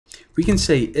we can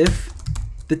say if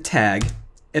the tag,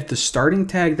 if the starting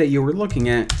tag that you were looking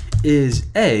at is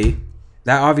A,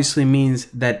 that obviously means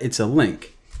that it's a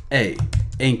link. A,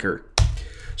 anchor.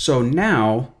 So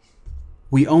now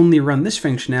we only run this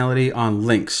functionality on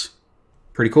links.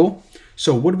 Pretty cool.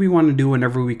 So what do we want to do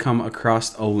whenever we come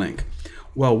across a link?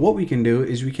 Well, what we can do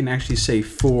is we can actually say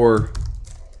for,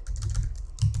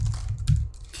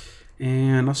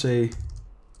 and I'll say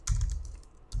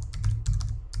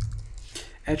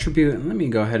attribute, and let me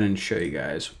go ahead and show you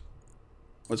guys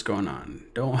what's going on.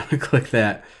 Don't want to click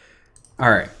that.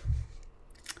 All right.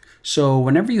 So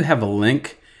whenever you have a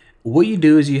link, what you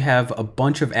do is you have a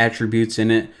bunch of attributes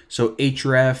in it. So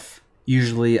href,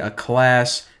 usually a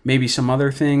class, maybe some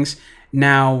other things.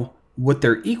 Now, what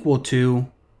they're equal to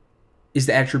is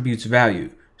the attribute's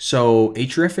value. So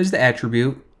href is the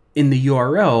attribute, in the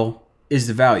URL is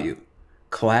the value.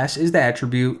 Class is the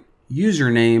attribute,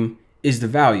 username is the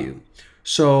value.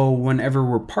 So whenever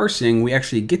we're parsing, we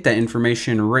actually get that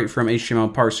information right from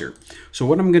HTML parser. So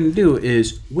what I'm going to do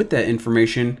is, with that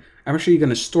information, I'm actually going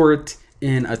to store it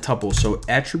in a tuple. So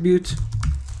attribute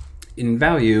in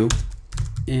value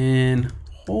in,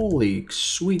 holy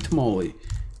sweet moly,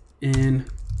 in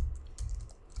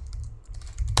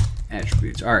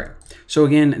attributes. All right. So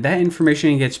again, that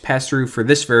information gets passed through for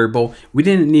this variable. We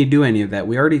didn't need to do any of that.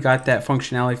 We already got that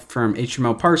functionality from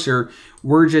HTML parser.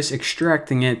 We're just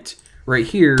extracting it right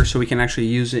here so we can actually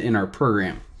use it in our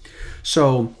program.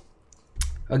 So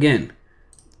again,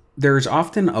 there's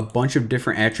often a bunch of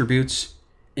different attributes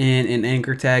in an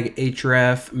anchor tag,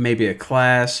 href, maybe a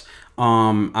class,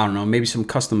 I don't know, maybe some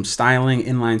custom styling,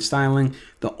 inline styling.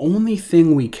 The only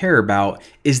thing we care about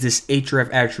is this href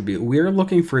attribute. We are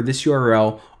looking for this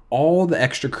URL. All the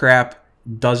extra crap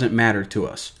doesn't matter to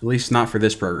us, at least not for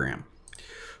this program.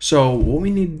 So what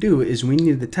we need to do is we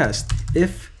need to test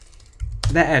if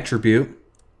that attribute,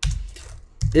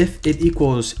 if it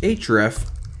equals href,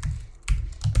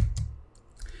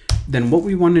 then what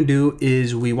we want to do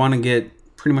is we want to get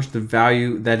pretty much the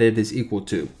value that it is equal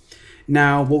to.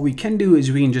 Now, what we can do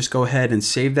is we can just go ahead and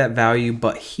save that value,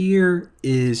 but here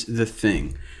is the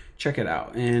thing. Check it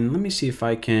out, and let me see if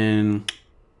I can.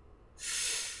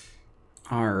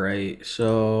 All right,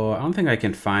 so I don't think I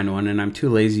can find one, and I'm too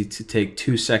lazy to take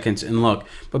 2 seconds and look.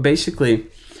 But basically,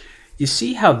 you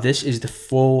see how this is the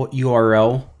full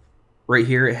URL right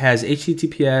here? It has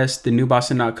HTTPS,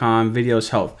 thenewboston.com, videos,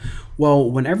 health. Well,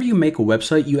 whenever you make a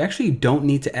website, you actually don't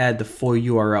need to add the full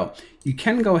URL. You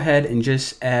can go ahead and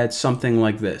just add something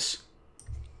like this,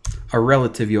 a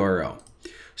relative URL.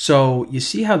 So you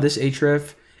see how this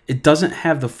href, it doesn't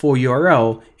have the full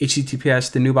URL,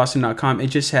 HTTPS, thenewboston.com. It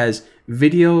just has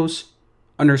videos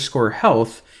 _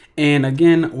 health. And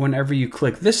again, whenever you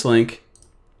click this link,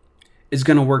 it's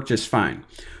going to work just fine.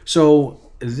 So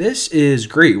this is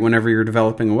great whenever you're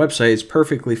developing a website. It's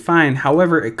perfectly fine.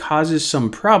 However, it causes some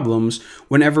problems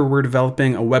whenever we're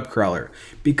developing a web crawler,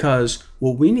 because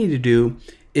what we need to do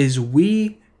is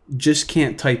we just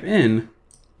can't type in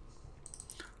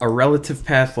a relative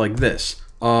path like this,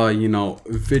 you know,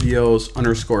 videos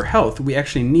 _ health. We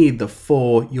actually need the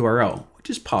full URL, which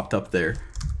just popped up there.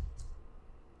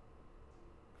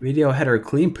 Video header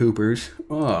clean poopers.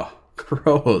 Oh,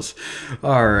 gross.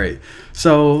 All right.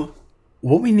 So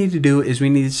what we need to do is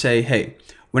we need to say, hey,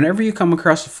 whenever you come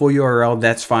across a full URL,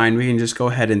 that's fine. We can just go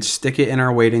ahead and stick it in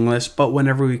our waiting list. But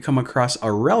whenever we come across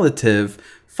a relative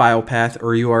file path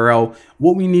or URL,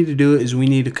 what we need to do is we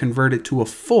need to convert it to a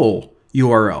full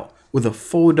URL with a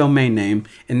full domain name.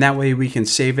 And that way we can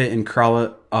save it and crawl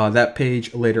it, that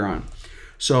page later on.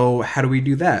 So how do we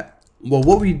do that? Well,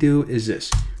 what we do is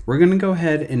this. We're going to go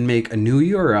ahead and make a new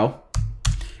URL.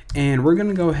 And we're going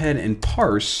to go ahead and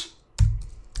parse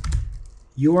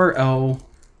URL,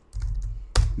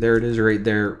 there it is right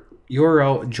there,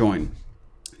 URL join.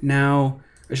 Now,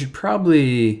 I should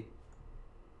probably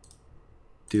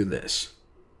do this.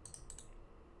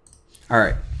 All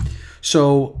right,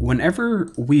 so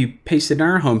whenever we paste it on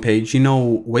our homepage, you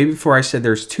know, way before I said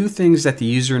there's 2 things that the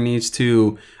user needs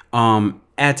to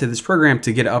add to this program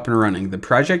to get it up and running: the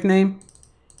project name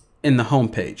and the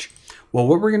homepage. Well,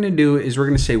 what we're going to do is we're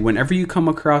going to say whenever you come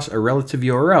across a relative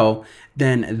URL,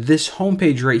 then this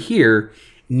homepage right here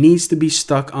needs to be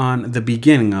stuck on the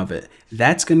beginning of it.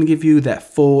 That's going to give you that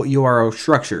full URL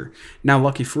structure. Now,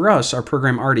 lucky for us, our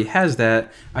program already has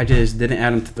that. I just didn't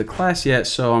add them to the class yet,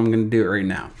 so I'm going to do it right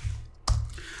now.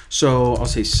 So I'll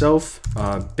say self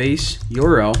base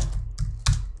URL,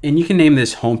 and you can name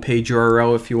this homepage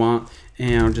URL if you want.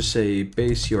 And I'll just say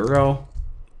base URL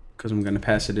because I'm going to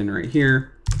pass it in right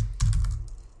here.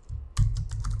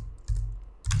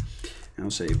 I'll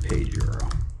say page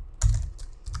URL.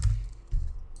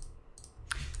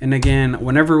 And again,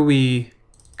 whenever we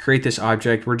create this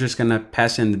object, we're just gonna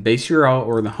pass in the base URL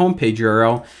or the home page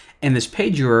URL, and this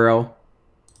page URL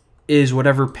is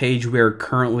whatever page we are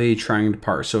currently trying to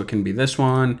parse. So it can be this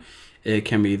one, it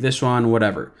can be this one,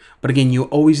 whatever. But again, you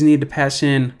always need to pass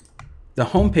in the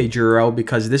home page URL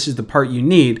because this is the part you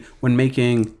need when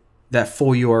making that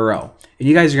full URL. And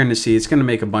you guys are gonna see, it's gonna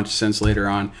make a bunch of sense later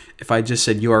on if I just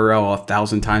said URL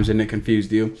 1,000 times and it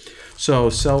confused you. So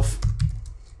self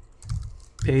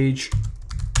page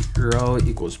URL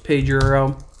equals page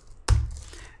URL,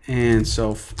 and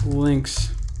self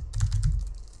links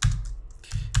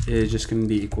is just going to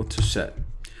be equal to set.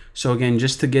 So again,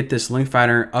 just to get this link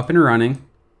finder up and running,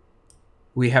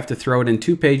 we have to throw it in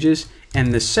 2 pages,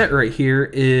 and the set right here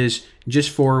is just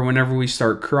for whenever we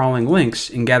start crawling links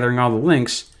and gathering all the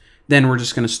links, then we're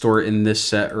just going to store it in this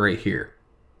set right here.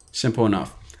 Simple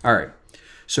enough. All right.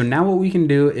 So now what we can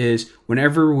do is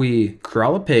whenever we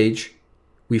crawl a page,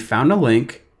 we found a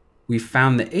link, we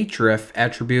found the href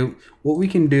attribute, what we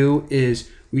can do is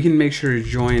we can make sure to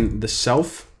join the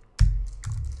self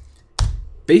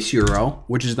base URL,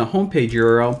 which is the homepage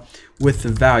URL, with the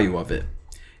value of it.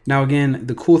 Now again,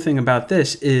 the cool thing about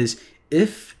this is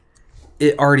if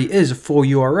it already is a full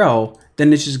URL,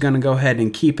 then it's just going to go ahead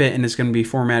and keep it and it's going to be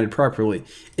formatted properly.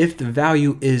 If the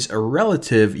value is a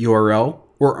relative URL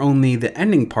or only the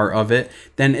ending part of it,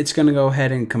 then it's going to go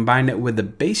ahead and combine it with the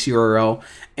base URL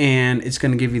and it's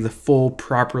going to give you the full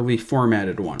properly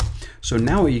formatted one. So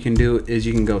now what you can do is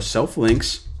you can go self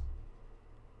links,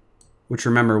 which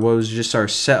remember was just our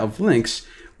set of links.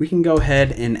 We can go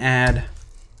ahead and add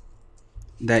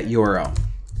that URL.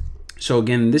 So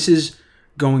again, this is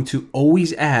going to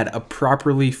always add a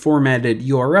properly formatted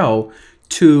URL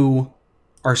to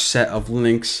our set of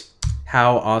links.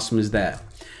 How awesome is that?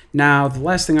 Now, the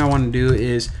last thing I want to do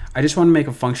is I just want to make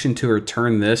a function to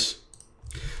return this.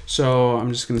 So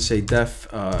I'm just going to say def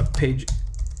page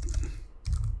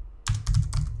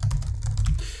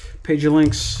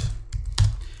links,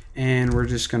 and we're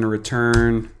just going to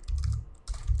return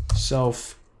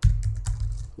self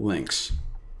links.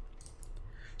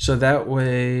 So that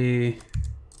way,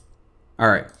 all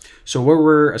right. So what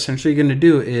we're essentially going to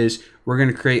do is we're going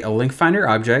to create a link finder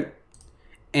object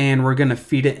and we're going to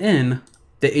feed it in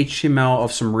the HTML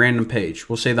of some random page.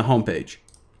 We'll say the home page.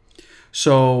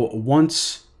 So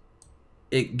once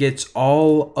it gets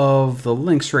all of the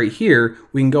links right here,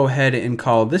 we can go ahead and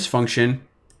call this function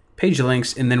page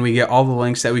links, and then we get all the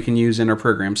links that we can use in our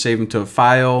program, save them to a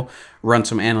file, run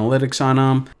some analytics on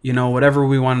them, you know, whatever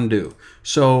we want to do.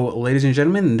 So ladies and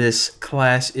gentlemen, this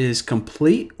class is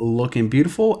complete, looking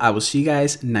beautiful. I will see you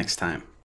guys next time.